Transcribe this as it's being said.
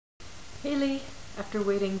Hey Lee, after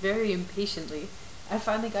waiting very impatiently, I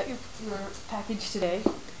finally got your package today.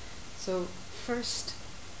 So first,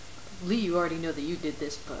 Lee, you already know that you did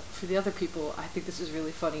this, but for the other people, I think this is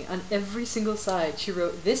really funny. On every single side, she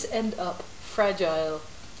wrote, "This end up fragile.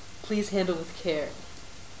 Please handle with care."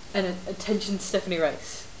 And attention, Stephanie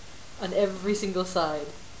Rice. On every single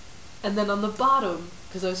side. And then on the bottom,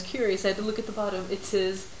 because I was curious, I had to look at the bottom, it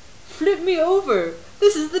says, "Flip me over.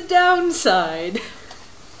 This is the downside."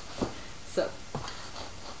 So,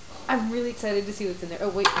 I'm really excited to see what's in there. Oh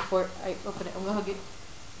wait, before I open it, I'm gonna hug it.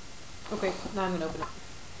 Okay, now I'm gonna open it.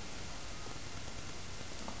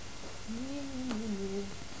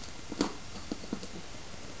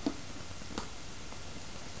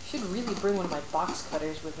 Should really bring one of my box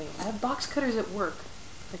cutters with me. I have box cutters at work,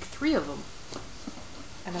 like 3 of them,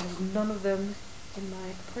 and I have none of them in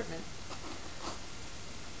my apartment.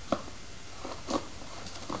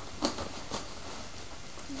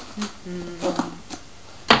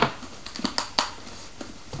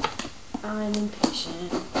 I'm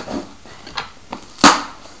impatient.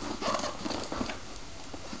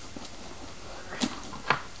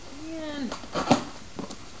 Man.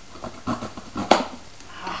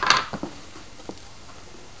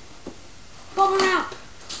 Bubble wrap!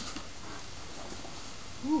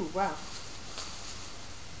 Ooh, wow.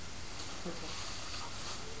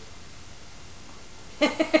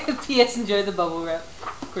 Okay. P.S. Enjoy the bubble wrap.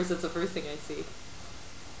 Of course, that's the first thing I see.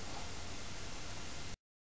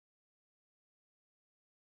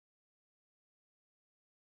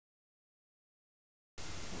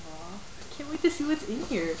 Aww. I can't wait to see what's in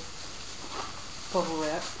here. Bubble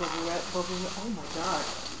wrap, bubble wrap, bubble wrap. Oh my god.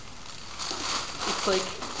 It's like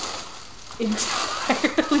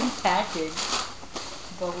entirely packaged.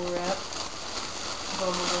 Bubble wrap.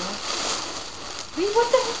 Bubble wrap. Wait, what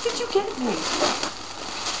the heck did you get me?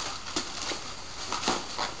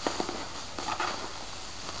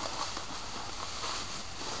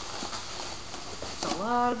 There's a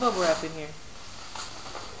lot of bubble wrap in here.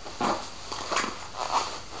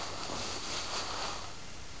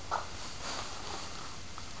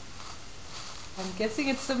 I'm guessing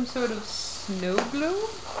it's some sort of snow globe?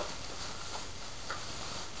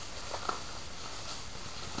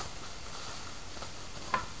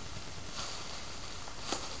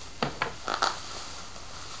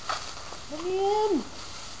 Let me in!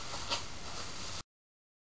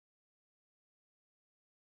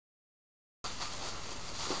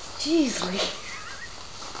 Jeez, Lee.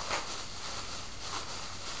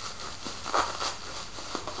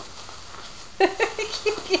 I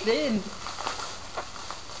can't get in.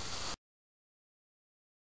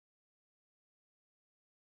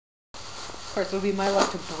 Of course, it'll be my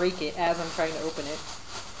luck to break it as I'm trying to open it.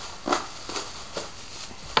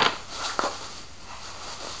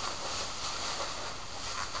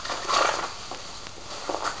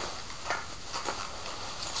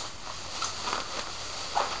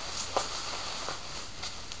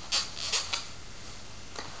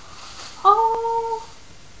 Oh!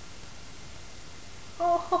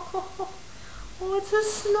 Oh! Oh, it's a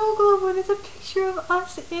snow globe and it's a picture of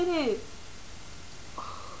us in it.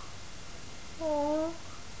 Oh.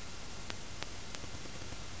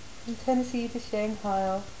 From Tennessee to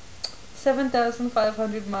Shanghai,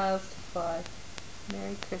 7,500 miles to fly.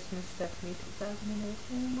 Merry Christmas, Stephanie, 2008.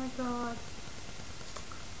 Oh my god.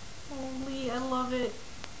 Oh, Lee, I love it.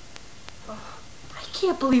 Oh, I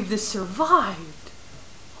can't believe this survived.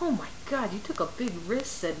 Oh my god, you took a big risk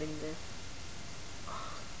sending this.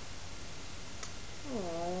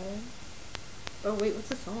 Oh. Oh wait, what's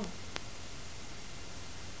the song?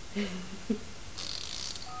 Thank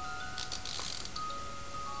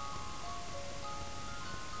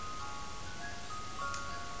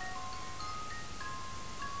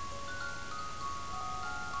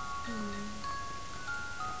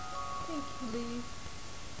you, Lee.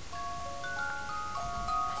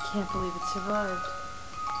 I can't believe it survived.